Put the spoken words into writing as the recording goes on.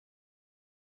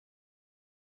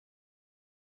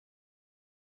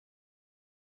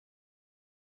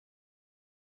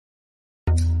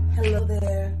Hello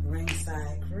there,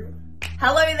 Ringside Crew.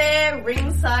 Hello there,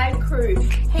 Ringside Crew.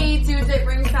 Hey dudes at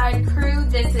Ringside Crew,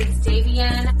 this is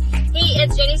Davian. Hey,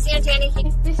 it's Jenny Santana.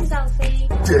 This is Alfie.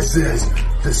 This is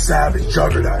the Savage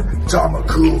Juggernaut,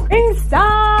 Tamaku. Ringside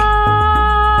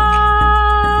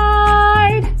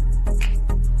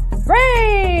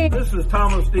Ring! This is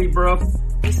Thomas D. Bruff.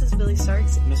 This is Billy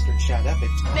Starks. Mr. Chad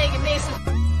Epic. Megan Mason.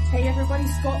 Hey everybody,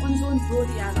 Scotland's own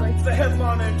Brody Adler. The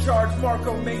headliner in charge,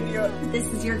 Marco Mania. This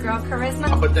is your girl Charisma.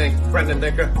 Papa Dink, Brendan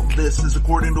Dicker. This is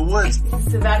According to Woods.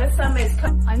 Savannah Summers.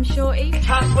 I'm Shorty.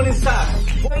 Task on his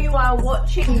side. You are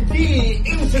watching The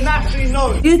internationally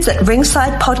known Dudes at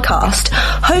Ringside podcast,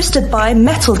 hosted by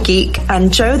Metal Geek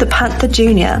and Joe the Panther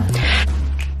Jr.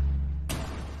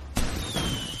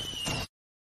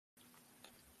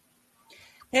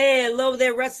 Hello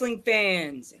there, wrestling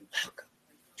fans, and welcome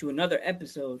to another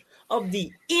episode of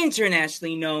the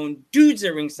internationally known Dudes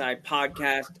at Ringside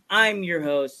podcast. I'm your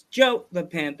host, Joe the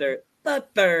Panther the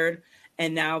Third,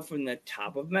 and now from the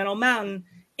top of Metal Mountain,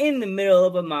 in the middle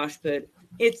of a mosh pit,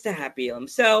 it's the happy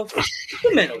himself,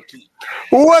 the Metal Geek.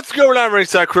 What's going on,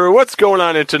 Ringside Crew? What's going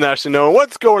on, internationally known?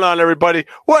 What's going on, everybody?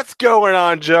 What's going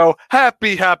on, Joe?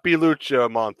 Happy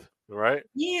Lucha month, right?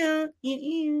 Yeah.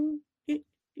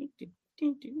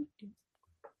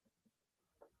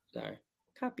 Sorry.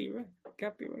 Copyright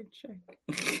check.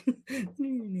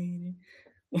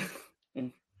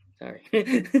 Sorry.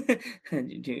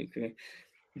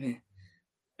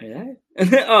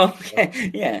 Oh,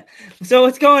 okay. Yeah. So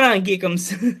what's going on,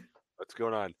 Geekums? What's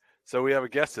going on? So we have a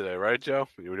guest today, right, Joe?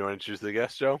 You want to introduce the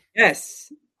guest, Joe?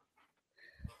 Yes.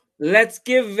 Let's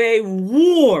give a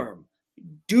warm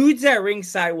Dudes at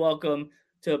Ringside welcome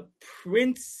to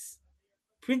Principe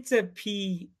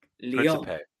Leon.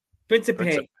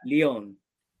 Principe Leon.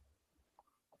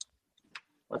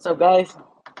 What's up, guys?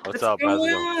 What's up? How's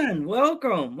it going?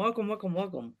 Welcome.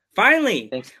 Finally.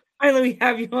 Thanks. Finally, we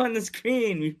have you on the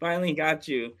screen. We finally got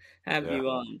you. You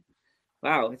on.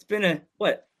 Wow, it's been a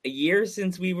year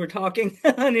since we were talking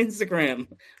on Instagram.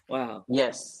 Wow.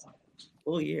 Yes.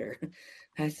 Full year.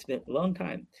 That's been a long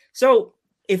time. So,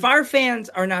 if our fans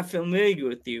are not familiar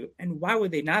with you, and why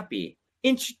would they not be?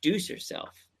 Introduce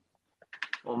yourself.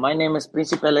 Well, my name is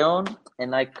Principe Leon,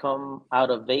 and I come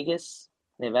out of Vegas,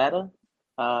 Nevada.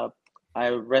 I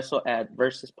wrestle at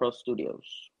Versus Pro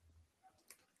Studios.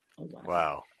 Oh,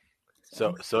 wow.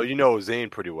 So you know Zane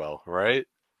pretty well, right?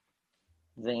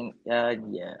 Zane, yeah.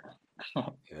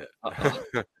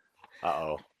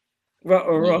 Uh-oh.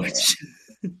 Roach.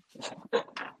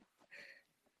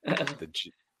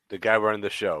 The guy running the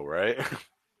show, right?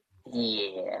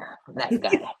 Yeah, that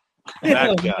guy.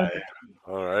 That guy.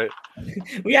 All right.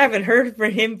 We haven't heard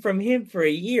from him for a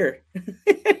year.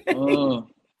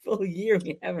 Full year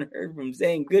we haven't heard from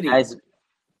Zane Goody.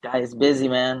 Guy's busy,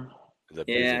 man. I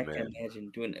can imagine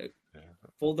doing it.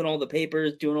 Folding all the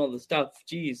papers, doing all the stuff.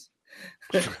 Jeez.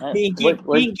 He can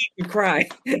cry.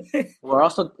 We're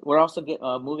also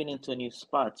moving into a new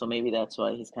spot, so maybe that's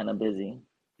why he's kind of busy.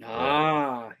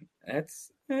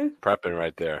 That's prepping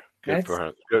right there. Good for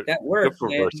him. That work. Good for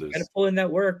Versus. Gotta pull in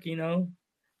that work, you know.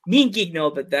 Me and Geek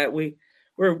know, but that we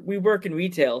work in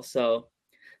retail, so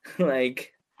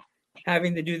like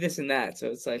having to do this and that. So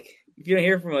it's like if you don't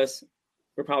hear from us,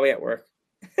 we're probably at work.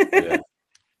 Yeah.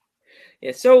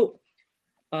 Yeah. So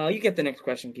you get the next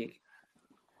question, Geek.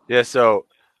 Yeah. So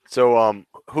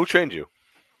who trained you?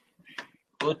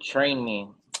 Who trained me?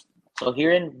 So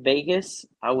here in Vegas,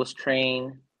 I was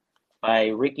trained by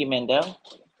Ricky Mandel.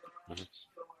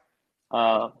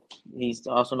 Mm-hmm. He's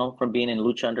also known for being in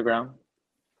Lucha Underground.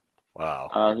 Wow.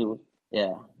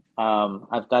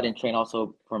 I've gotten trained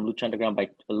also from Lucha Underground by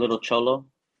Little Cholo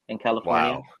in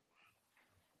California.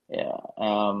 Wow.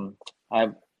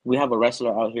 Yeah. We have a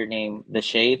wrestler out here named The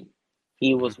Shade.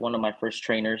 He was one of my first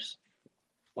trainers.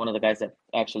 One of the guys that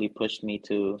actually pushed me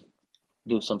to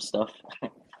do some stuff.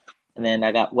 And then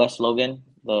I got Wes Logan,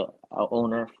 the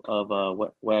owner of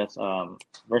Wes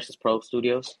Versus Pro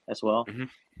Studios as well. Mm-hmm.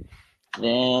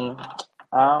 Then,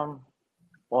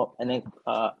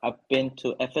 I've been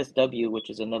to FSW, which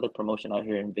is another promotion out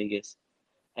here in Vegas,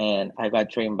 and I got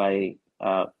trained by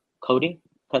Cody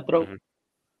Cutthroat.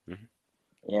 Mm-hmm. Mm-hmm.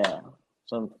 Yeah.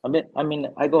 So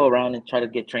I go around and try to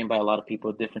get trained by a lot of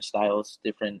people, different styles,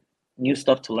 different new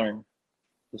stuff to learn.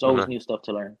 There's always new stuff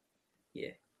to learn.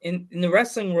 Yeah. In the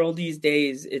wrestling world these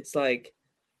days, it's like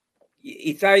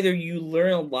it's either you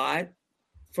learn a lot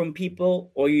from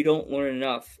people or you don't learn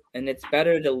enough. And it's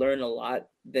better to learn a lot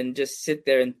than just sit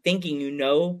there and thinking you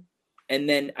know, and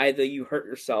then either you hurt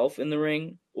yourself in the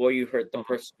ring or you hurt the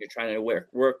person you're trying to work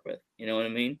with. You know what I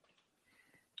mean?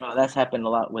 Oh, that's happened a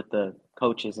lot with the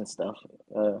coaches and stuff.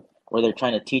 where they're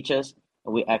trying to teach us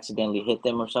and we accidentally hit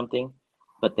them or something,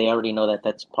 but they already know that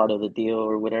that's part of the deal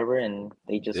or whatever, and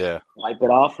they just wipe it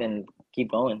off and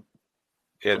keep going.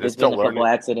 Yeah, there's been a couple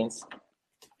accidents.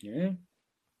 Yeah.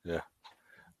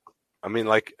 I mean,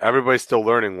 like everybody's still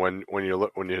learning when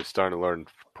you're starting to learn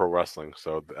pro wrestling.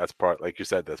 So that's part, like you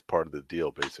said, that's part of the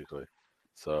deal, basically.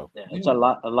 So it's a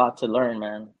lot to learn,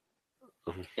 man.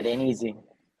 It ain't easy.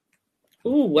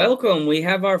 Ooh, welcome. We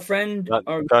have our friend,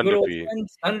 our good old friend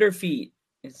Thunderfeet.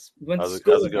 Went to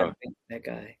school with that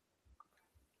guy.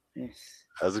 Yes.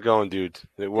 How's it going, dude?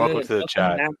 Welcome to the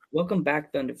chat. Welcome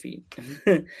back, Thunderfeet.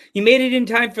 You made it in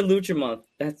time for Lucha Month.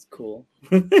 That's cool.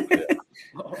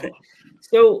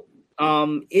 So,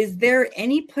 is there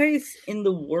any place in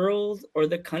the world or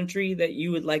the country that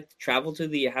you would like to travel to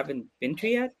that you haven't been to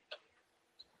yet?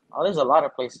 Oh, there's a lot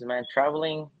of places, man.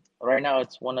 Traveling right now,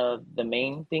 it's one of the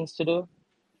main things to do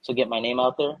to get my name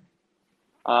out there.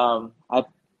 I've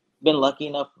been lucky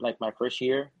enough, like my first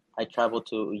year, I traveled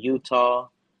to Utah,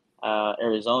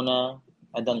 Arizona.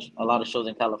 I've done a lot of shows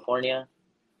in California,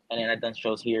 and then I've done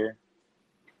shows here.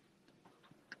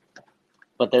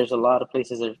 But there's a lot of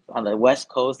places on the West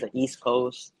Coast, the East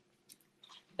Coast,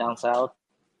 down south,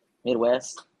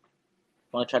 Midwest.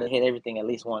 I want to try to hit everything at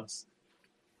least once.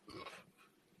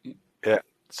 Yeah.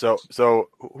 So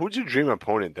who's your dream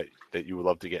opponent that you would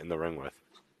love to get in the ring with?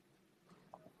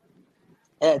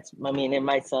 Yeah, it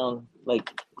might sound like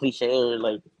cliche or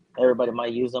like everybody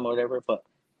might use them or whatever, but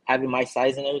having my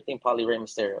size and everything, probably Rey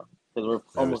Mysterio, because we're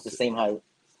almost the same height.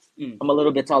 I'm a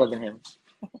little bit taller than him.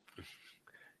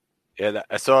 Yeah,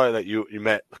 I saw that you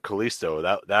met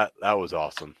Kalisto. That was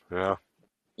awesome. Yeah.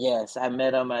 Yes, I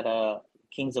met him at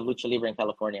Kings of Lucha Libre in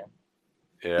California.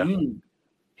 Yeah.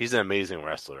 He's an amazing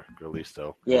wrestler,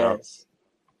 Kalisto. Yes.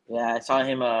 Yeah, I saw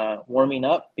him warming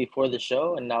up before the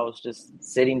show, and I was just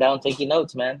sitting down taking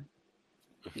notes, man.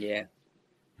 Yeah.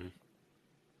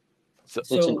 It's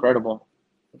incredible.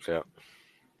 Yeah.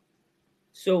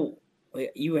 So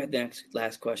you had the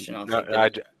last question. Go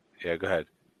ahead.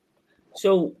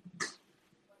 So,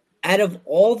 out of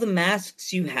all the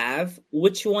masks you have,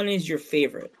 which one is your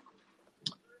favorite?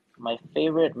 My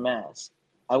favorite mask,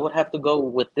 I would have to go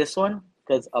with this one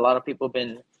because a lot of people have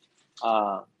been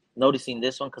noticing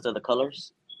this one because of the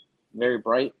colors, very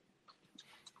bright.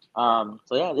 So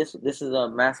yeah, this is a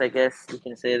mask I guess you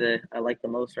can say that I like the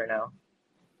most right now.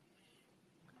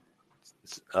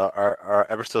 Our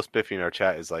ever so spiffy in our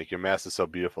chat is like, your mask is so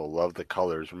beautiful. Love the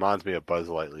colors. Reminds me of Buzz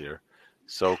Lightyear.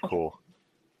 So cool.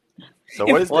 So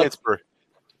what is the inspiration?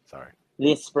 Sorry.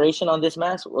 The inspiration on this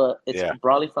mask, it's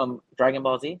probably from Dragon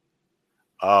Ball Z.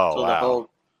 Oh, so wow.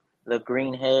 The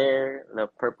green hair, the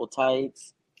purple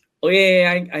tights. Oh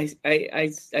yeah, I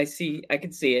see. I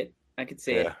can see it.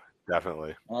 Yeah,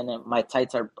 definitely. And then my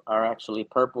tights are actually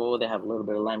purple. They have a little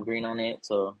bit of lime green on it.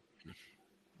 So.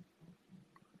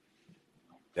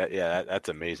 That's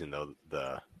amazing though.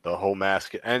 The whole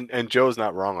mask, and Joe's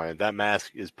not wrong on it. That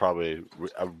mask is probably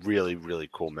a really, really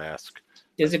cool mask.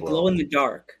 Does it glow in the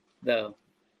dark though?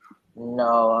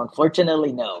 No,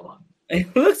 unfortunately, no.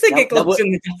 It looks like it glows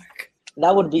in the dark.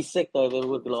 That would be sick though if it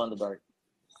would glow in the dark.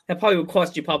 That probably would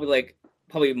cost you probably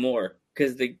more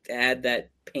because they add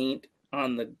that paint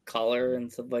on the collar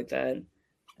and stuff like that.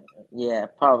 Yeah,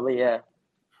 probably, yeah.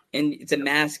 And it's a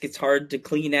mask. It's hard to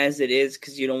clean as it is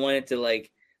because you don't want it to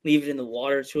leave it in the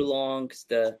water too long because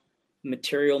the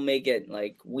material may get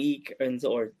weak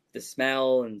or the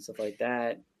smell and stuff like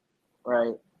that.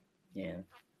 Right. Yeah.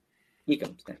 Here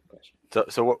comes next question.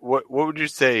 So what would you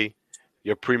say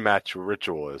your pre-match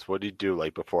ritual is? What do you do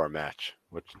before a match?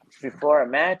 Before a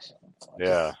match?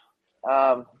 Yeah.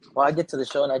 Well, I get to the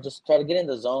show and I just try to get in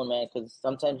the zone, man, because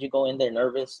sometimes you go in there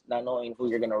nervous, not knowing who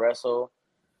you're gonna wrestle.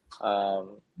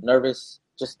 Nervous,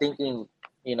 just thinking,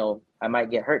 I might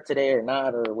get hurt today or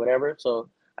not or whatever. So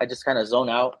I just kind of zone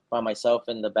out by myself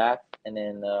in the back and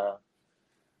then try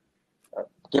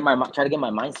to get my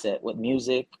mindset with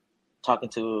music, talking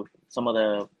to some of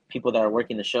the people that are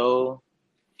working the show,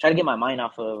 try to get my mind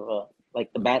off of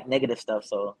the bad negative stuff.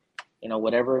 So,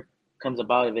 whatever comes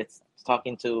about, if it's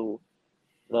talking to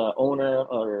the owner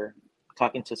or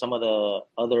talking to some of the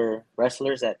other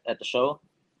wrestlers at the show,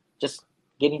 just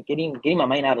getting my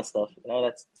mind out of stuff.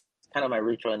 That's kind of my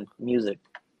ritual in music.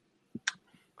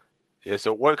 Yeah.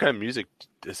 So what kind of music,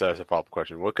 this is a follow-up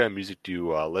question, what kind of music do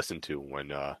you listen to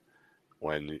when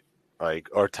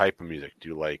or type of music do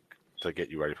you like to get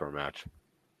you ready for a match?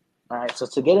 All right. So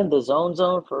to get in the zone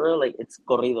for real, it's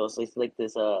corridos. It's like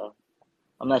this,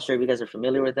 I'm not sure if you guys are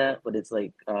familiar with that, but it's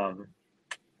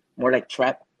more like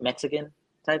trap Mexican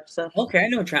type stuff. Okay. I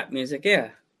know trap music. Yeah.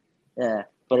 Yeah.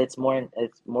 but it's more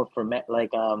for like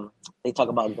they talk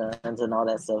about guns and all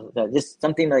that stuff. So just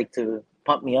something like to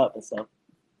pump me up and stuff.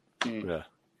 Yeah.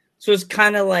 So it's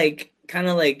kind of like,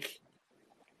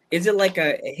 is it like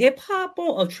a hip hop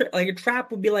or like a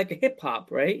trap would be like a hip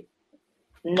hop, right?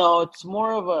 No, it's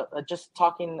more of a just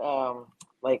talking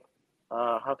like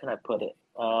how can I put it?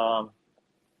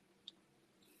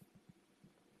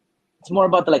 It's more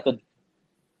about the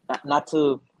not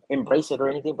to embrace it or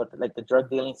anything, but like the drug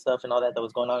dealing stuff and all that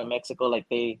was going on in Mexico. Like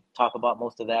they talk about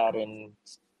most of that and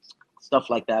stuff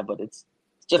like that. But it's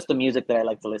just the music that I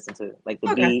like to listen to, like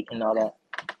the beat and all that.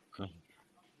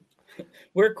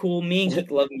 We're cool. Me and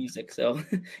Geek love music, so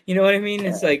you know what I mean.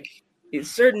 It's like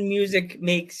certain music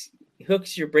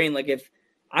hooks your brain. Like if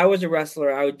I was a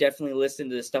wrestler, I would definitely listen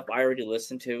to the stuff I already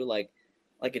listened to, like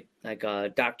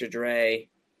Dr. Dre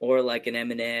or like an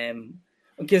Eminem,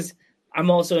 because I'm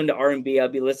also into R&B. I'll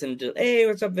be listening to, hey,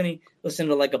 what's up, Vinny? Listen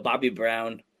to like a Bobby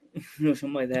Brown,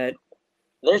 something like that.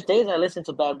 There's days I listen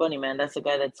to Bad Bunny, man. That's the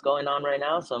guy that's going on right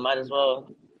now, so I might as well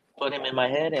put him in my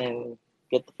head and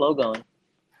get the flow going.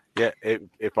 Yeah,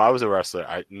 if I was a wrestler,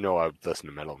 I know I would listen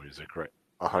to metal music, right?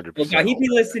 100%. Oh,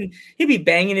 he'd be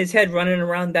banging his head, running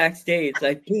around backstage,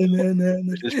 like.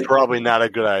 It's probably not a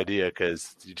good idea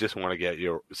because you just want to get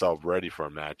yourself ready for a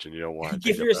match, and you don't want to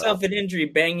give yourself an injury,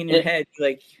 banging your head,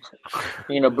 like.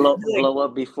 Blow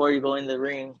up before you go in the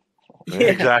ring. Yeah,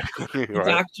 exactly. The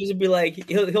doctors would be like,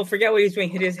 he'll forget what he's doing,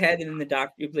 hit his head, and then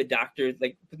the doctor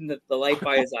like putting the light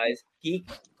by his eyes. Geek,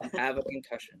 I have a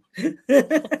concussion.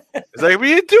 It's like, we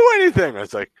didn't do anything.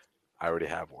 It's like, I already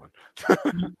have one.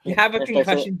 You have a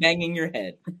concussion, banging your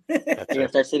head. You're gonna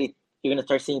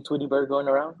start seeing Tweety Bird going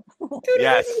around.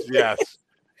 Yes.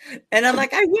 And I'm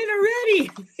like, I win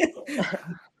already.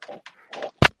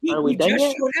 Are we done just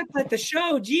yet? showed up at the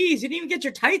show. Jeez, you didn't even get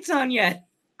your tights on yet.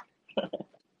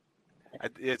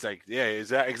 It's like, yeah, is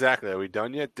that exactly? Are we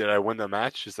done yet? Did I win the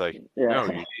match? It's like, Yeah. no,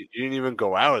 you didn't even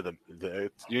go out of you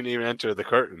didn't even enter the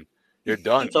curtain. You're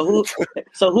done. So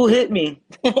who hit me?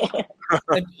 The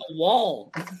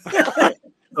wall. The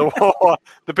wall.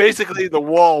 Basically the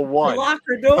wall won. The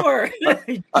locker door.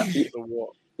 The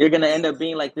wall. You're gonna end up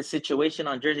being like this situation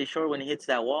on Jersey Shore when he hits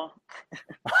that wall.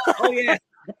 Oh yeah.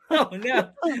 Oh no.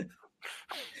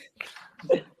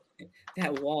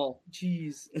 That wall.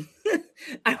 Jeez.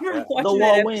 I remember watching the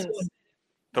wall that wins.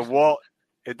 episode.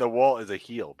 The wall is a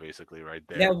heel, basically, right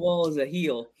there. That wall is a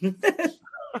heel. That's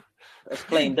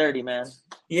playing dirty, man.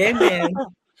 Yeah, man.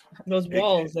 Those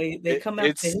walls, they come out.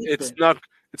 It's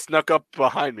snuck up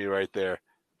behind me right there.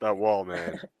 That wall,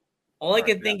 man. All I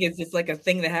can think is it's like a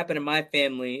thing that happened in my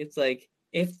family. It's like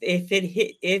if it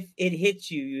hits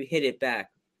you, you hit it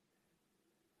back.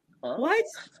 Huh? What?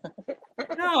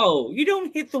 No, you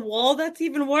don't hit the wall. That's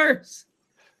even worse.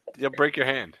 You'll break your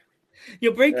hand.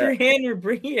 You'll break your hand or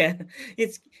break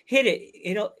It's hit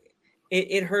it.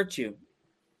 It hurts you.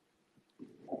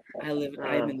 I'm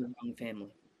in the wrong family.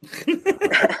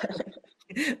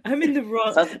 I'm in the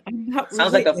wrong.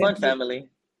 Sounds like a fun family.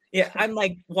 Yeah, I'm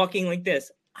like walking like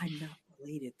this. I'm not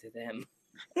related to them.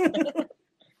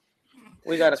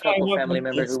 We got a couple family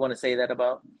members who want to say that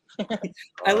about.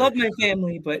 I love my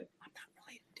family, but I'm not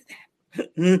related to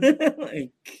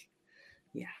them.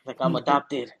 Like I'm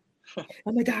adopted.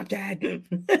 I'm adopted.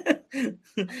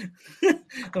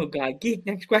 Oh God, Geek.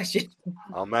 Next question.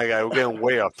 Oh my God, we're getting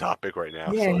way off topic right now.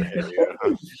 Yeah.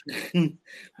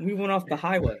 We went off the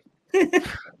highway.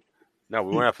 No,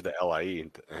 we went off of the LIE.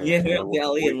 Yeah, the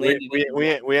LIE and landed.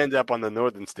 We ended up on the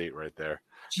northern state right there.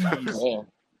 Jeez.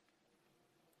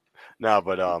 No,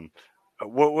 but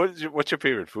what's your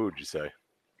favorite food? You say?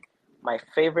 My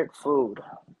favorite food.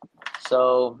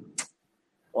 So,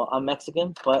 well, I'm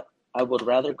Mexican, but I would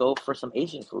rather go for some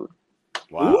Asian food.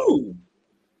 Wow. Ooh.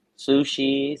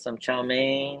 Sushi, some chow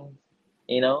mein,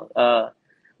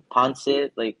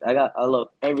 pancit. Like I love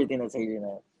everything that's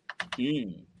Asian.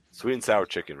 Sweet and sour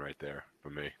chicken right there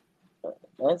for me.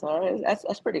 That's all right.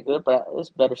 That's pretty good, but there's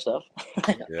better stuff.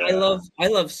 Yeah. I love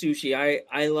sushi.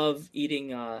 I love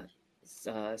eating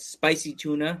spicy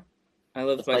tuna. I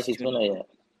love spicy tuna. Yeah.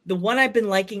 The one I've been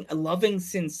loving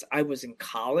since I was in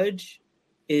college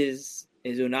is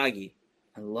unagi.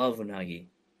 I love unagi.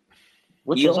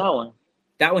 Which is that one?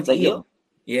 That one's eel.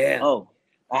 Yeah. Oh,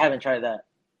 I haven't tried that.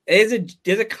 There's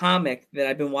a comic that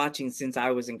I've been watching since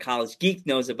I was in college. Geek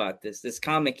knows about this. This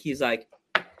comic, he's like,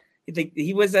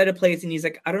 he was at a place and he's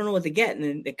like, I don't know what to get. And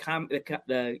then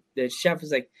the chef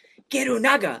is like, get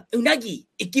unagi.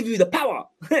 It gives you the power.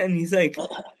 And he's like,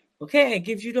 okay, it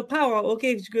gives you the power.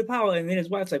 Okay, it's good power. And then his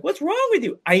wife's like, what's wrong with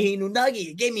you? I ate unagi.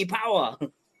 It gave me power.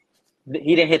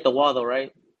 He didn't hit the wall though,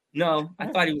 right? No, I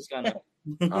thought he was gonna.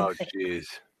 Oh, jeez.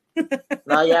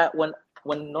 No, yeah. When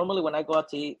normally when I go out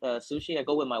to eat sushi, I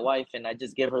go with my wife and I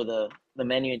just give her the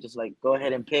menu and just like go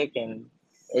ahead and pick, and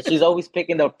she's always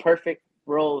picking the perfect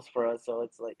rolls for us. So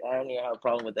it's like I don't even have a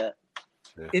problem with that.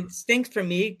 Yeah. It stinks for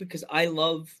me because I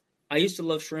used to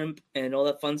love shrimp and all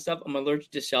that fun stuff. I'm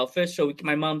allergic to shellfish. So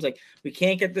my mom's like, we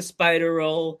can't get the spider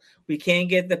roll. We can't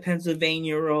get the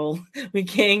Pennsylvania roll. We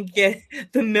can't get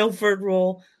the Milford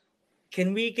roll.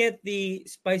 Can we get the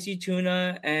spicy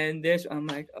tuna and this? I'm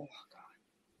like, oh, God.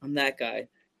 I'm that guy.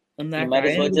 You might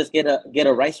as well just get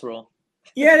a rice roll.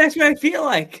 Yeah, that's what I feel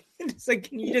like. It's like,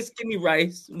 can you just give me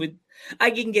rice? I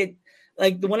can get,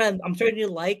 like, the one I'm starting to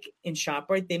like in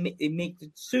ShopRite, they make the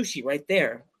sushi right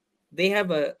there. They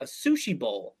have a sushi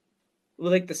bowl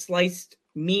with like the sliced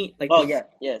meat. Like,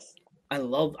 yes.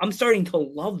 I'm starting to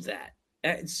love that.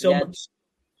 It's so much.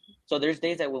 So there's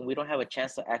days that when we don't have a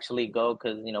chance to actually go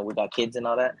because we got kids and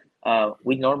all that.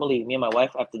 We normally, me and my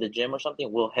wife, after the gym or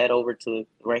something, we'll head over to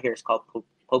right here. It's called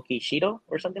Pokishido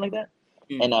or something like that.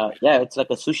 And it's like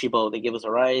a sushi bowl. They give us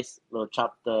a rice, little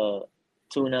chopped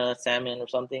tuna, salmon or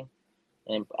something,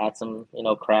 and add some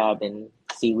crab and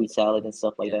seaweed salad and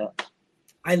stuff like that.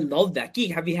 I love that.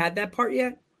 Geek, have you had that part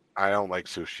yet? I don't like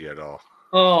sushi at all.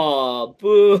 Oh,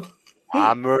 boo.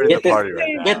 I'm ruining the party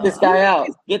right now. Get this guy out.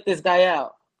 Get this guy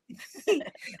out.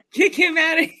 Kick him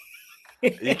out of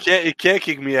here. You can't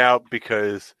kick me out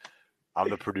because I'm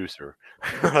the producer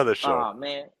of the show. Oh,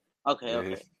 man.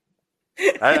 Okay.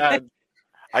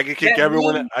 I could kick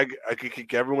everyone. I could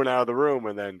kick everyone out of the room,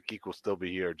 and then Geek will still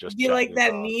be here. Just you like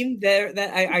that meme there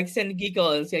that I send Geek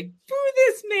all. It's like, boo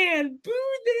this man,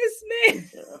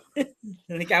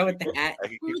 and the guy with the hat. I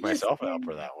could kick myself out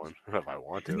for that one if I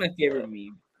want to. It's my favorite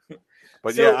meme.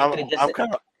 But so, I'm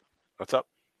kind of. What's up?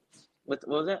 What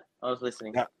was that? I was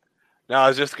listening. No, I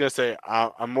was just gonna say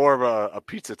I'm more of a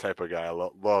pizza type of guy. I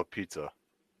love pizza.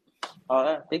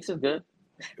 Pizza's good.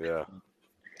 Yeah.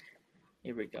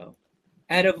 Here we go.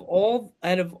 Out of all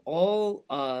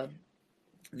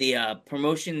the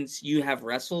promotions you have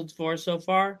wrestled for so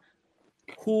far,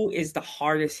 who is the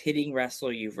hardest hitting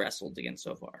wrestler you've wrestled against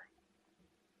so far?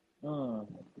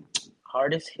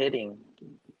 Hardest hitting.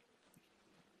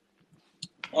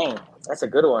 Dang, that's a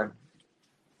good one.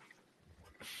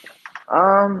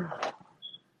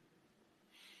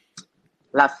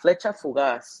 La Flecha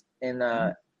Fugaz in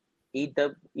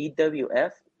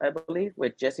EWF, I believe,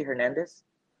 with Jesse Hernandez.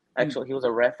 Actually, he was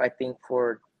a ref, I think,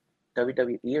 for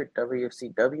WWE or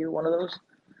WCW, one of those.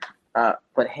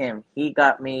 But he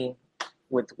got me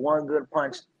with one good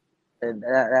punch, and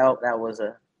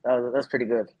that's pretty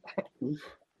good.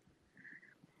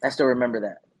 I still remember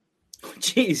that.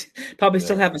 Jeez, probably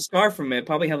still have a scar from it.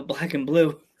 Probably have a black and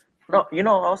blue. No,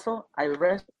 also I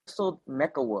wrestled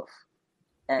Mecha Wolf,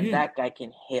 and that guy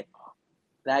can hit.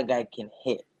 That guy can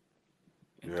hit.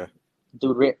 Yeah.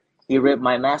 Dude, he ripped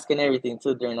my mask and everything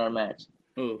too during our match.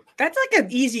 Ooh, that's like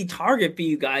an easy target for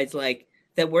you guys, like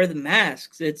that wear the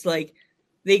masks. It's like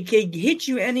they can hit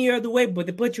you any other way, but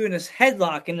they put you in this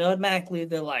headlock, and automatically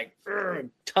they're like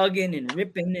tugging and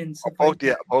ripping and stuff. Poke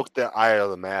the eye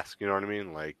of the mask. You know what I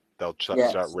mean? Like they'll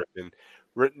start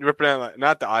ripping out,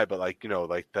 not the eye, but like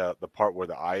the part where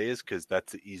the eye is, because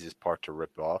that's the easiest part to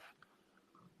rip off.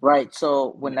 Right.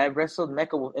 So when I wrestled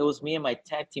Mecha, it was me and my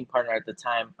tag team partner at the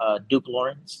time, Duke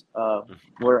Lawrence.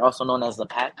 We're also known as the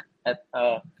Pack.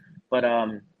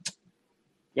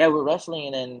 We're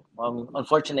wrestling, and then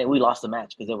unfortunately we lost the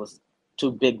match because it was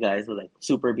two big guys with like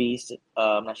Super Beast.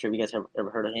 I'm not sure if you guys have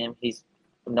ever heard of him. He's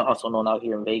also known out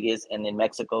here in Vegas and in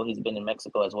Mexico. He's been in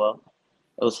Mexico as well.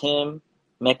 It was him,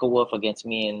 Mecha Wolf against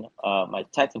me and my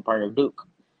tag team partner Duke.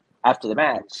 After the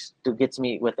match, Dude gets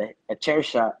me with a chair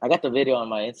shot. I got the video on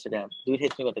my Instagram. Dude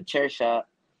hits me with a chair shot,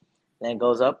 then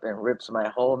goes up and rips my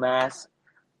whole mask,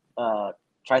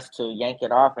 tries to yank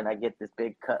it off, and I get this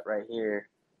big cut right here.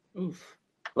 Oof.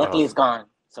 Luckily, it's gone.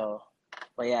 So,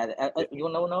 but yeah,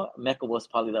 Mecha was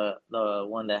probably the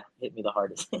one that hit me the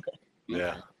hardest.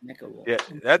 Yeah.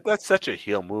 Yeah, that's such a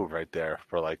heel move right there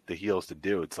for like the heels to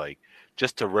do. It's like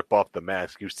just to rip off the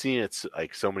mask. You've seen it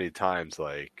like so many times,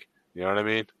 like, you know what I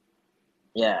mean?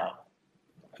 Yeah.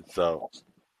 So,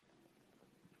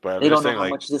 but they don't know how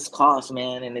much this costs,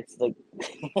 man, and it's like,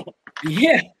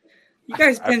 yeah, you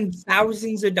guys spend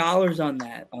thousands of dollars on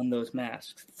those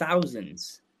masks,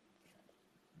 thousands.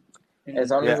 As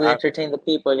long as we entertain the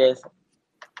people, yes.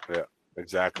 Yeah,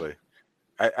 exactly.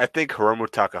 I think Hiromu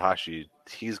Takahashi,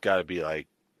 he's got to be like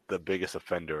the biggest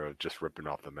offender of just ripping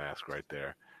off the mask right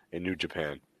there in New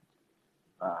Japan.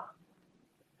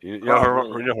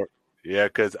 Yeah,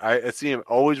 because I see him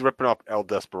always ripping off El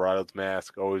Desperado's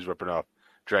mask, always ripping off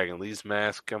Dragon Lee's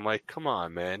mask. I'm like, come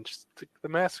on, man, just the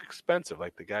mask's expensive,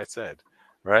 like the guy said,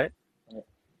 right?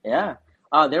 Yeah.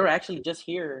 They were actually just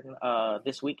here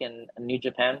this weekend in New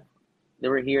Japan. They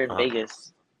were here in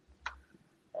Vegas.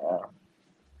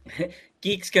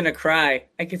 Geek's gonna cry.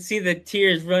 I can see the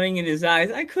tears running in his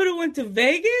eyes. I could have went to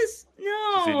Vegas.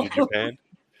 No. New Japan.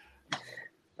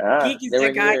 Geek is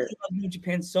that guy who loves New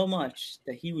Japan so much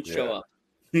that he would show up.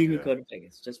 He would go to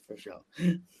Vegas just for show.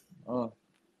 Oh.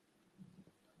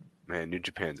 Man, New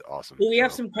Japan's awesome. Well, we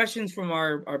have some questions from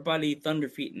our buddy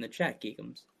Thunderfeet in the chat,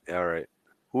 Geekums. All right.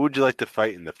 Who would you like to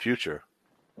fight in the future?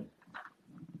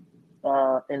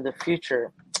 In the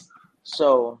future.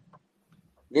 So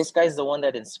this guy's the one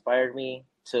that inspired me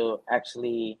to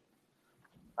actually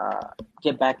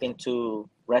get back into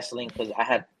wrestling because I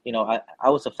had, I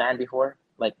was a fan before,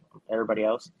 like everybody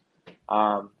else.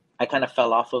 I kind of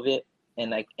fell off of it,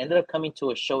 and I ended up coming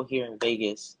to a show here in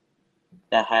Vegas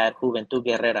that had Juventud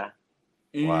Guerrera.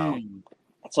 Wow.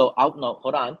 So,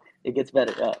 hold on. It gets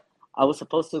better. I was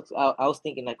supposed to, I was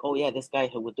thinking like, oh yeah, this guy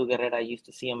Juventud Guerrera, I used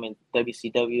to see him in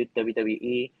WCW,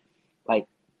 WWE. Like,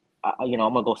 I'm going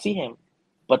to go see him.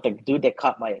 But the dude that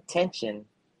caught my attention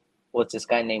was this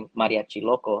guy named Mariachi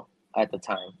Loco at the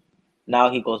time. Now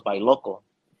he goes by Loco.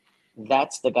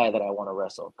 That's the guy that I want to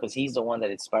wrestle because he's the one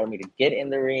that inspired me to get in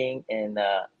the ring and,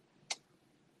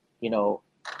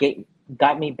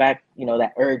 got me back,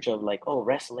 that urge of like, oh,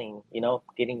 wrestling,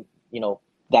 getting,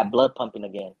 that blood pumping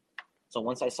again. So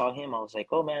once I saw him, I was like,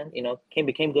 oh man,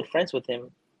 became good friends with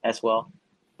him as well.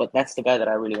 But that's the guy that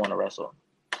I really want to wrestle.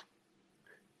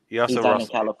 He's down in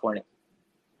California.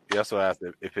 He also asked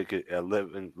if it could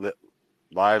live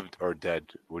or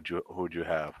dead. Who would you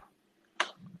have?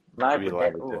 Live or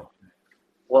dead?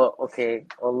 Well, okay.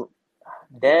 Well,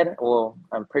 dead. Well,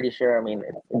 I'm pretty sure. I mean,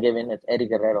 it's Eddie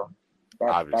Guerrero.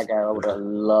 That guy I would have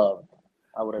loved.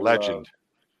 Legend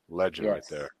yes, right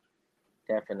there.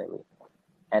 Definitely.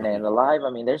 And then alive, I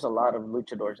mean, there's a lot of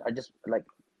luchadors. I just like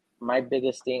my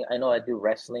biggest thing. I know I do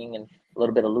wrestling and a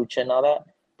little bit of lucha and all that,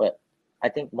 but I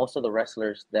think most of the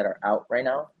wrestlers that are out right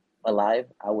now, alive,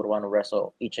 I would want to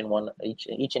wrestle each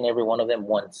and every one of them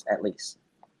once at least.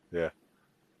 Yeah.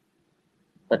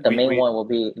 But the main one will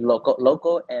be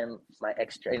Loco and my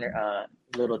ex-trainer,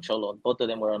 Little Cholo. Both of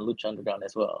them were on Lucha Underground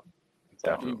as well.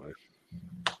 So. Definitely.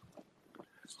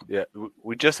 Yeah,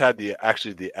 we just had the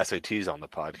SATs on the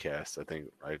podcast, I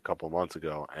think, a couple of months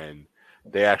ago, and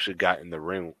they actually got in the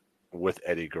ring with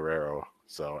Eddie Guerrero.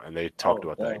 And they talked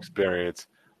about that experience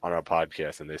on our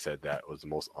podcast, and they said that was the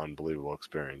most unbelievable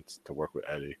experience to work with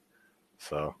Eddie.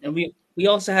 So, and we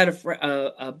also had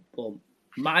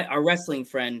our wrestling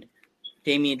friend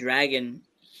Damian Dragon.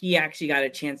 He actually got a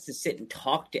chance to sit and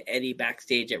talk to Eddie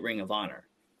backstage at Ring of Honor.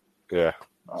 Yeah.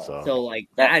 So like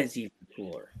that is even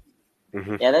cooler.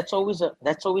 Mm-hmm. Yeah, that's always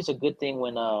a good thing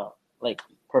when like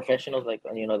professionals like that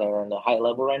are on the high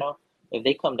level right now. If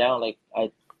they come down, like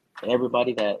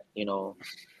everybody that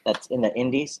that's in the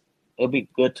indies, it'll be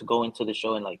good to go into the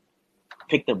show and like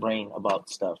pick their brain about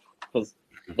stuff because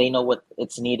they know what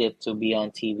it's needed to be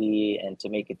on TV and to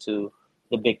make it to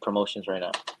the big promotions right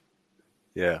now.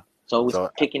 Yeah. So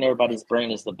picking everybody's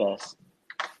brain is the best.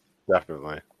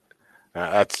 Definitely.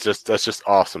 That's just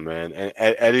awesome, man. And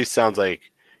Eddie sounds like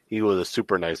he was a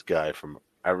super nice guy from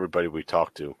everybody we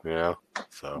talked to,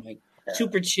 So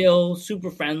super chill,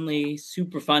 super friendly,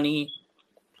 super funny.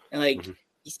 And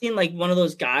he seemed like one of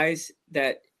those guys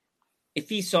that if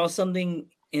he saw something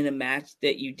in a match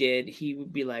that you did, he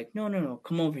would be like, no,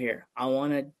 come over here. I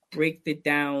want to break it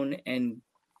down and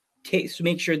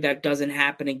make sure that doesn't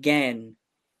happen again.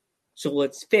 So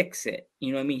let's fix it.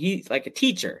 You know what I mean? He's like a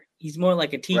teacher. He's more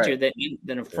like a teacher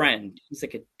than a friend. He's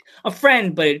like a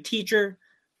friend, but a teacher.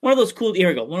 One of those cool, here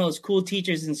we go. One of those cool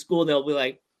teachers in school, they'll be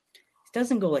like, it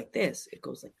doesn't go like this. It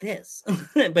goes like this.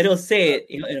 But he'll say it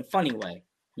in a funny way.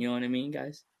 You know what I mean,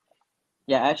 guys?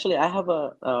 Yeah, actually, I have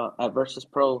a Versus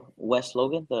Pro, Wes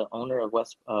Logan, the owner of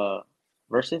West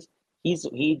Versus.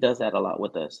 He does that a lot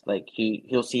with us. Like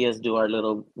he'll see us do our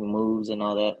little moves and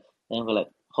all that, and we're like,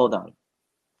 hold on,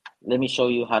 let me show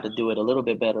you how to do it a little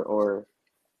bit better, or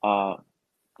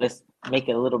let's make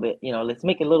it a little bit, let's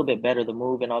make it a little bit better, the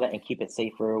move and all that, and keep it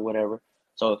safer or whatever.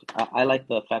 So I like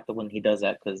the fact that when he does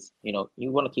that, because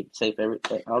you want to keep it safe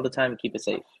all the time and keep it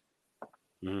safe.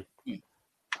 Mm-hmm.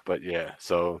 But yeah,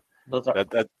 so those are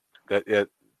that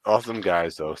awesome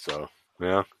guys though. So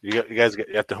you guys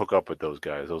have to hook up with those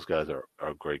guys. Those guys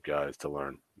are great guys to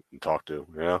learn and talk to.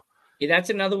 Yeah,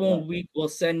 that's another one we'll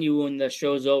send you when the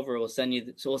show's over. We'll send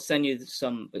you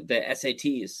some the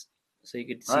SATs so you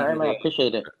could see. All right, I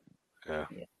appreciate it. Yeah.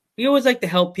 We always like to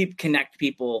help people connect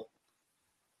people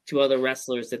to other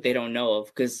wrestlers that they don't know of.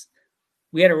 Because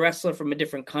we had a wrestler from a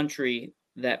different country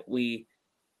that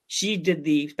she did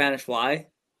the Spanish Fly,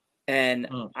 and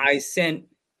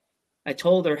I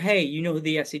told her, hey, you know who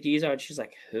the SATs are? And she's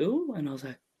like, who? And I was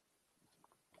like,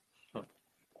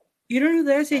 you don't know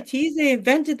the SATs? They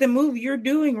invented the move you're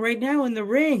doing right now in the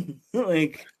ring.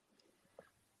 Like,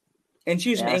 and she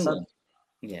was from England.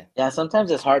 Yeah,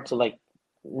 sometimes it's hard to like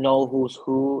know who's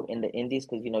who in the indies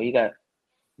because you got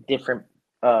different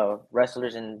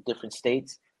wrestlers in different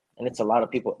states, and it's a lot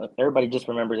of people. Everybody just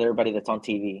remembers everybody that's on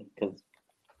TV because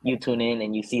you tune in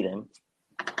and you see them.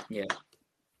 Yeah,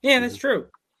 that's true.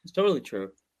 It's totally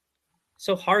true.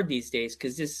 So hard these days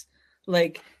because this,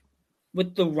 like,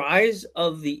 with the rise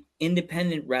of the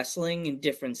independent wrestling in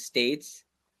different states,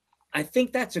 I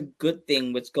think that's a good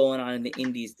thing what's going on in the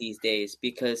indies these days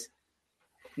because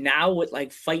now with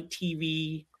like Fight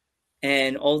TV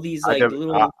and all these like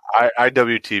little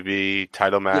IWTV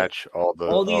title match,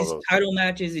 all these title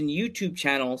matches and YouTube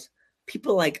channels,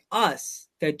 people like us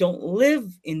that don't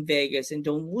live in Vegas and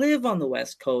don't live on the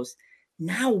West Coast,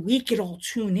 now we could all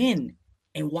tune in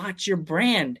and watch your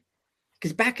brand.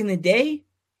 Because back in the day,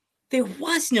 there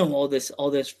was no all this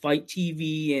Fight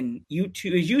TV and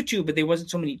YouTube, but there wasn't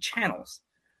so many channels.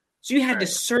 So you had to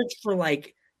search for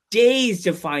like days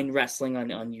to find wrestling on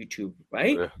YouTube,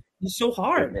 right? Yeah. It's so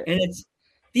hard. And it's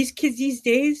these kids these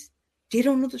days, they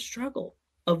don't know the struggle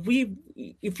of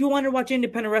if you wanted to watch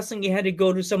independent wrestling, you had to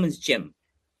go to someone's gym.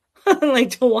 Like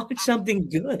to watch something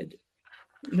good.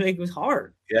 Like it was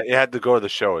hard. Yeah, you had to go to the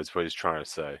show, is what he's trying to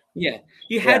say. Yeah.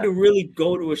 You had to really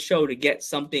go to a show to get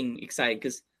something exciting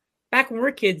because back when we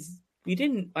were kids, we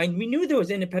knew there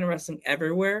was independent wrestling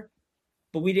everywhere,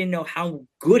 but we didn't know how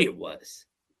good it was.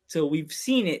 So we've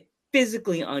seen it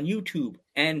physically on YouTube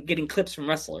and getting clips from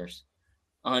wrestlers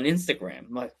on Instagram.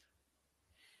 Like,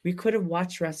 we could have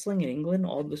watched wrestling in England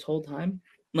all this whole time.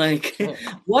 Like,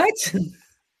 what?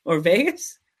 Or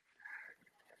Vegas?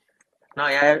 No,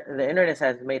 yeah, the internet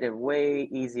has made it way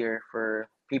easier for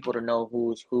people to know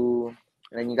who's who.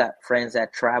 And then you got friends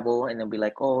that travel and they'll be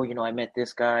like, oh, I met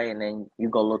this guy. And then you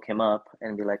go look him up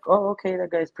and be like, oh, okay,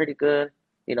 that guy's pretty good.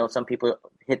 Some people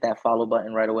hit that follow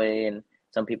button right away. And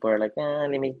some people are like, let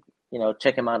me,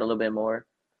 check him out a little bit more.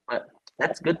 But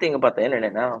that's a good thing about the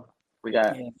internet now. We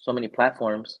got so many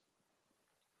platforms.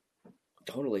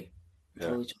 Totally. Yeah.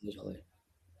 Totally.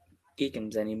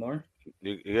 Geekums anymore.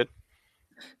 You good?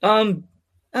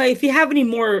 If you have any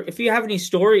more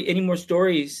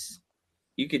stories,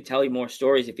 you could tell more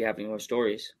stories if you have any more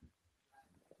stories.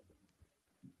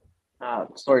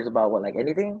 Stories about what, like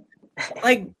anything?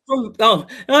 Like from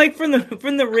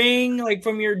the ring, like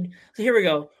from your. So here we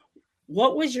go.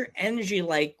 What was your energy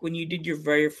like when you did your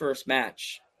very first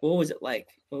match? What was it like?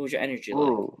 What was your energy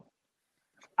like?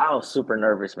 I was super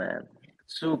nervous, man.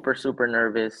 Super, super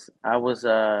nervous. I was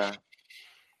a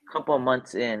couple of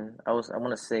months in. I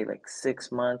want to say like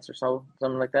 6 months or so,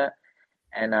 something like that.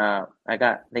 And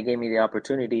they gave me the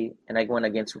opportunity, and I went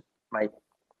against my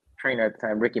trainer at the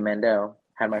time, Ricky Mandel.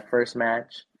 Had my first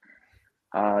match.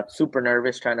 Super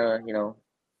nervous, trying to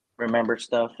remember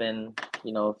stuff and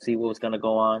see what was gonna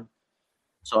go on.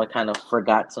 So I kind of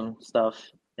forgot some stuff,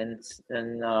 and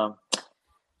it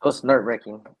was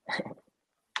nerve-wracking.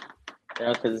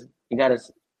 Because you gotta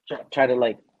try to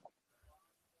like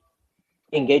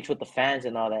engage with the fans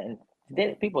and all that,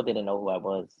 and people didn't know who I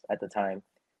was at the time.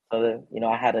 So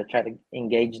I had to try to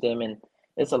engage them, and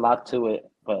it's a lot to it.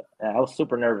 But I was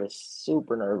super nervous.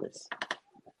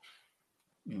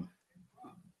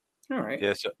 All right.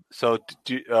 Yeah. So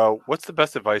what's the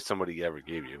best advice somebody ever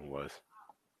gave you was?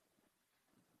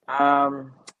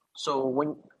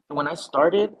 So when I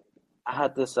started, I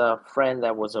had this friend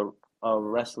that was a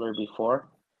wrestler before.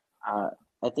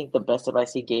 I think the best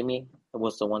advice he gave me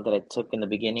was the one that I took in the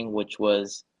beginning, which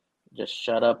was just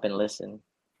shut up and listen.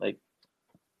 Like,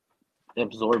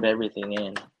 absorb everything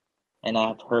in. And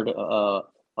I've heard a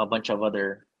bunch of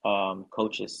other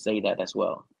coaches say that as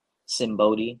well. Sim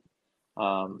Bodie,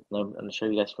 I'm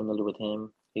sure you guys are familiar with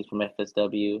him. He's from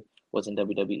FSW, was in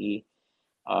WWE.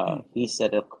 He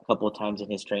said a couple of times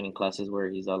in his training classes where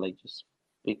he's all like, just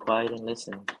be quiet and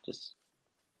listen.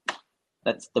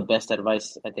 That's the best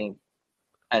advice, I think.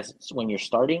 As when you're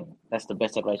starting, that's the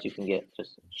best advice you can get.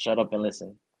 Just shut up and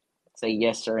listen. Say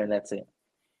yes, sir, and that's it.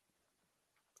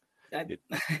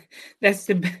 That's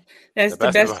the best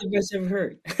advice I've ever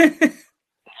heard.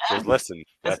 Just listen.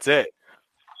 That's it.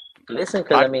 Listen,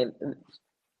 because I mean,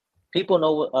 people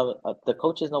know the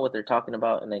coaches know what they're talking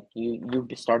about, and like you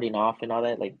starting off and all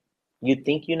that. Like you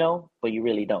think you know, but you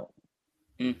really don't.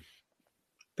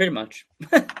 Pretty much.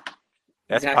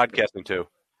 That's exactly. Podcasting too.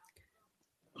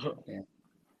 Yeah.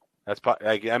 That's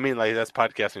that's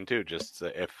podcasting too. Just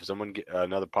if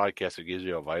another podcaster gives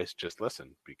you advice, just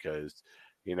listen because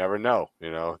you never know.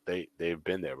 They've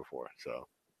been there before. So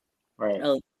right.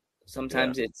 Well,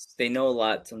 sometimes they know a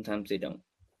lot. Sometimes they don't.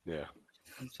 Yeah,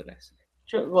 that's what I say.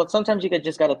 Sure. Well, sometimes you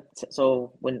just gotta.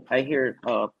 So when I hear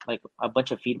like a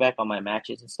bunch of feedback on my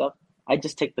matches and stuff, I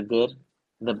just take the good,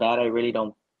 the bad. I really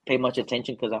don't pay much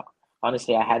attention because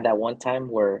honestly, I had that one time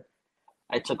where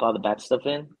I took all the bad stuff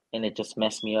in, and it just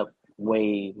messed me up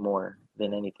way more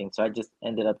than anything. So I just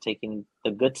ended up taking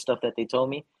the good stuff that they told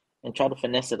me and try to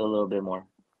finesse it a little bit more.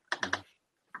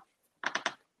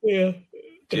 Yeah.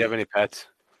 Do you have any pets?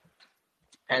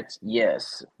 Pets,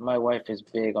 yes. My wife is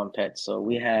big on pets. So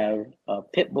we have a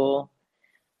pit bull,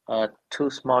 2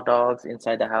 small dogs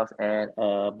inside the house, and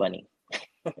a bunny.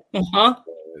 Uh-huh.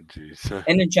 Jeez.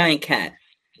 And a giant cat.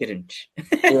 Yeah,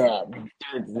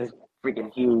 dude, this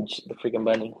freaking huge, the freaking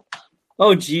bunny.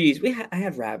 Oh, geez. I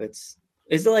have rabbits.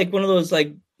 Is it like one of those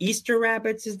like Easter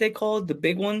rabbits, as they call it? The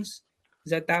big ones?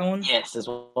 Is that one? Yes, this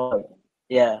one.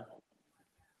 Yeah.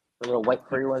 The little white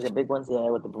furry ones, the big ones, yeah,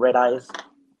 with the red eyes.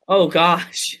 Oh,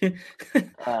 gosh.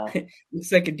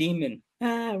 Looks like a demon.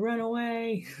 Run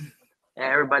away.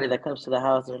 Everybody that comes to the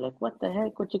house, they're like, what the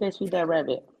heck? What'd you guys feed that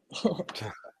rabbit?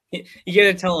 You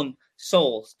gotta tell them,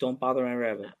 souls, don't bother my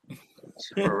rabbit.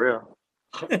 For real.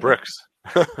 Bricks.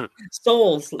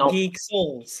 Souls, geek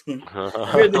souls.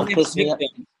 Don't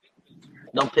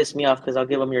piss me off because I'll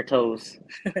give them your toes.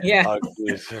 Yeah.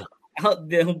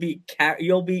 They'll be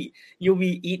you'll be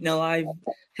eaten alive.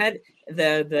 Had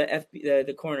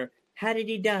the corner. How did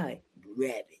he die?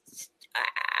 Rabbits.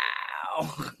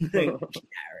 Ow.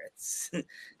 Carrots.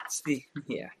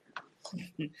 Yeah.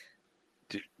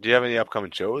 Do you have any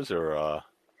upcoming shows or?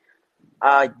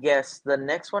 Yes, the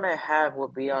next one I have will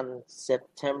be on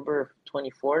September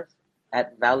 24th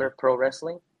at Valor Pro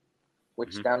Wrestling, which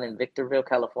is down in Victorville,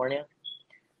 California.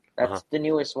 That's the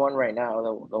newest one right now,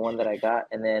 the one that I got.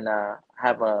 And then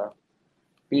have a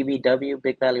BBW,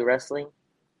 Big Valley Wrestling.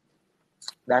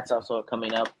 That's also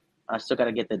coming up. I still got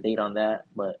to get the date on that,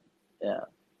 but yeah.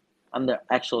 I'm the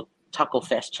actual Taco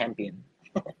Fest champion.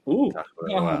 Ooh.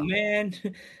 Oh, man.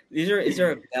 Is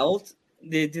there a belt?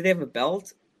 Do they have a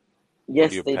belt?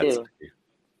 Yes, they do.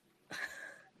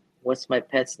 What's my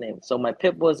pet's name? So my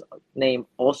pit bull's named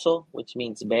Oso, which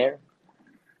means bear.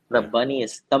 The bunny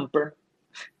is Thumper.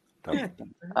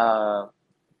 Got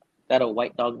a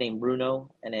white dog named Bruno,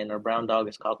 and then our brown dog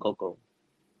is called Coco.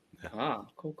 Ah,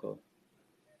 Coco.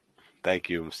 Thank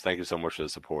you so much for the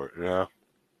support.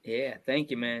 Yeah,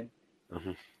 thank you, man.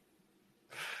 Mm-hmm.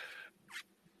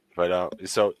 But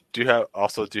so do you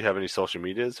have any social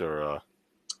medias or?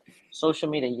 Social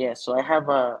media, yes. So I have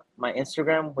my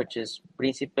Instagram, which is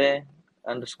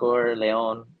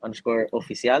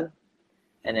Principe_Leon_oficial,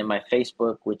 and then my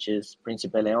Facebook, which is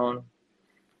Principe Leon.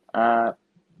 I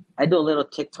do a little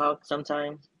TikTok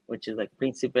sometimes, which is like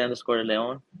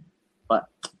Principe_Leon, but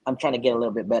I'm trying to get a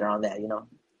little bit better on that,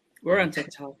 We're on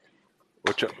TikTok.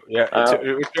 We're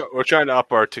trying to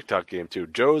up our TikTok game too.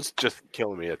 Joe's just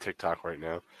killing me at TikTok right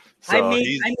now. So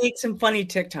I make some funny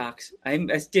TikToks. I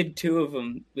did 2 of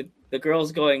them with the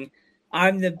girls going,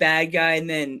 "I'm the bad guy," and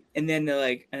then they're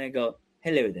like, and I go,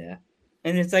 "Hello there,"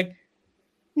 and it's like,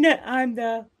 "No, I'm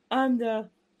the."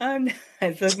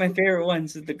 It's like my favorite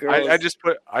ones with the girls. I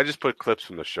just put clips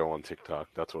from the show on TikTok.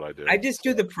 That's what I do. I just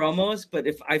do the promos, but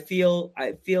if I feel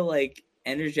like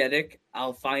energetic,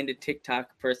 I'll find a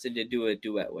TikTok person to do a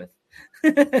duet with.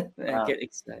 I get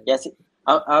excited. Yes,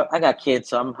 I got kids,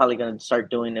 so I'm probably gonna start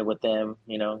doing it with them.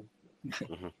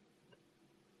 Mm-hmm.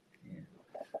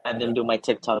 And then do my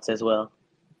TikToks as well.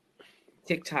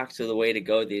 TikToks are the way to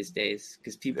go these days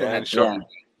because people have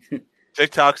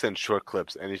TikToks and short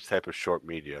clips, any type of short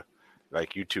media,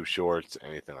 like YouTube Shorts,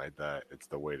 anything like that. It's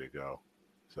the way to go.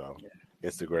 So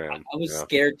Instagram. I was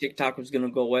scared TikTok was going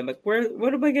to go away. I'm like,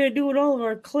 what am I going to do with all of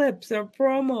our clips, our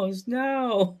promos?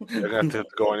 No. They're going to have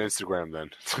to go on Instagram then.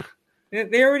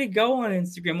 They already go on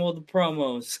Instagram, all the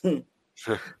promos.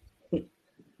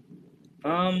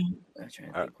 All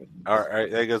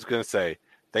right. I was going to say,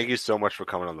 thank you so much for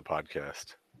coming on the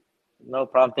podcast. No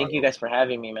problem. Thank you guys for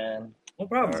having me, man. No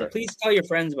problem. Right. Please tell your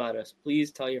friends about us.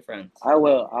 Please tell your friends. I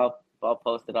will. I'll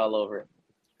post it all over.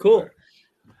 Cool. Right.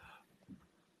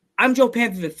 I'm Joe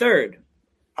Panther III.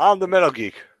 I'm the Metal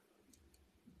Geek.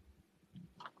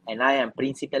 And I am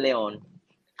Principe Leon.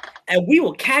 And we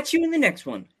will catch you in the next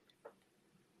one.